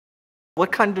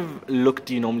What kind of look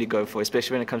do you normally go for,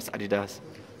 especially when it comes to Adidas?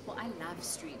 Well, I love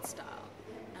street style,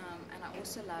 and I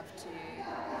also love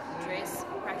to dress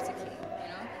practically,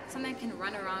 something I can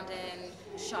run around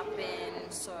in, shop in,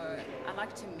 so I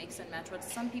like to mix and match what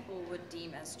some people would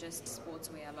deem as just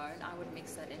sportswear alone. I would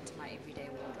mix that into my everyday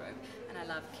wardrobe, and I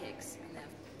love kicks, and they have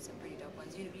some pretty dope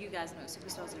ones. You guys know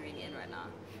Superstars are really in right now.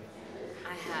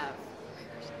 I have, oh my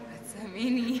gosh, I've got so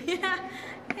many.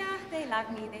 Yeah, they love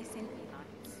me, they send me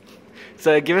lots.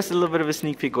 So give us a little bit of a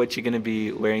sneak peek what you're going to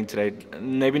be wearing today.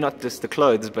 Maybe not just the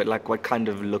clothes, but like what kind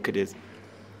of look it is.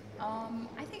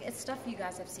 I think it's stuff you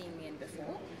guys have seen me in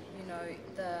before.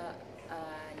 The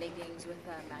leggings with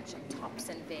matching tops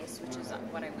and vests, which is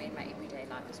what I wear in my everyday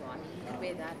life as well. I mean, you could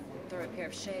wear that, throw a pair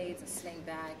of shades, a sling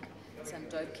bag, some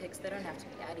dope kicks. They don't have to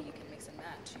be Addy, you can mix and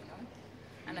match,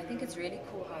 And I think it's really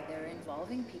cool how they're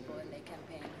involving people in their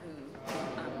campaign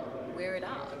who wear it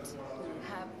out,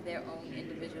 who have their own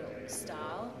individual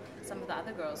style. Some of the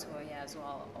other girls who are here as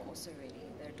well are also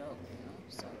they're dope,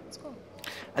 so it's cool.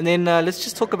 And then let's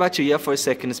just talk about your year for a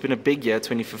second. It's been a big year,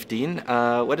 2015.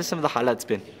 What have some of the highlights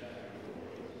been?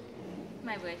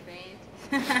 My boyfriend.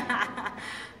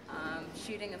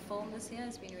 Shooting a film this year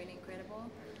has been really incredible.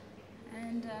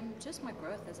 And just my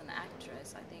growth as an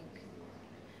actress. I think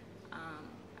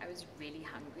I was really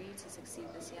hungry to succeed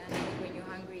this year. And I think when you're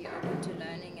hungry, you're open to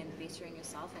learning and bettering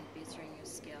yourself and bettering your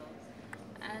skill.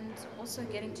 And also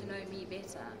getting to know me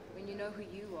better. When you know who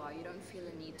you are, you don't feel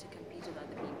a need to compete with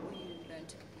other people. You learn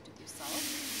to compete with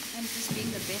yourself and just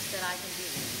being the best that I can be.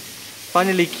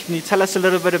 Finally, can you tell us a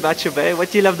little bit about your bae?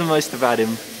 What do you love the most about him?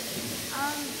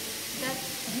 That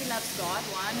he loves God,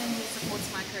 one, and he supports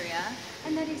my career,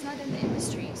 and that he's not in the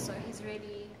industry, so he's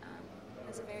really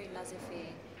has a very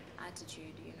laissez-faire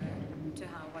attitude, to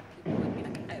how what people would be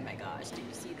like, oh my gosh, did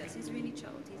you see this? He's really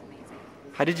chilled, he's amazing.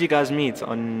 How did you guys meet?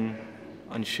 On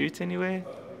shoot anyway?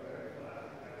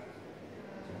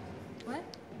 What?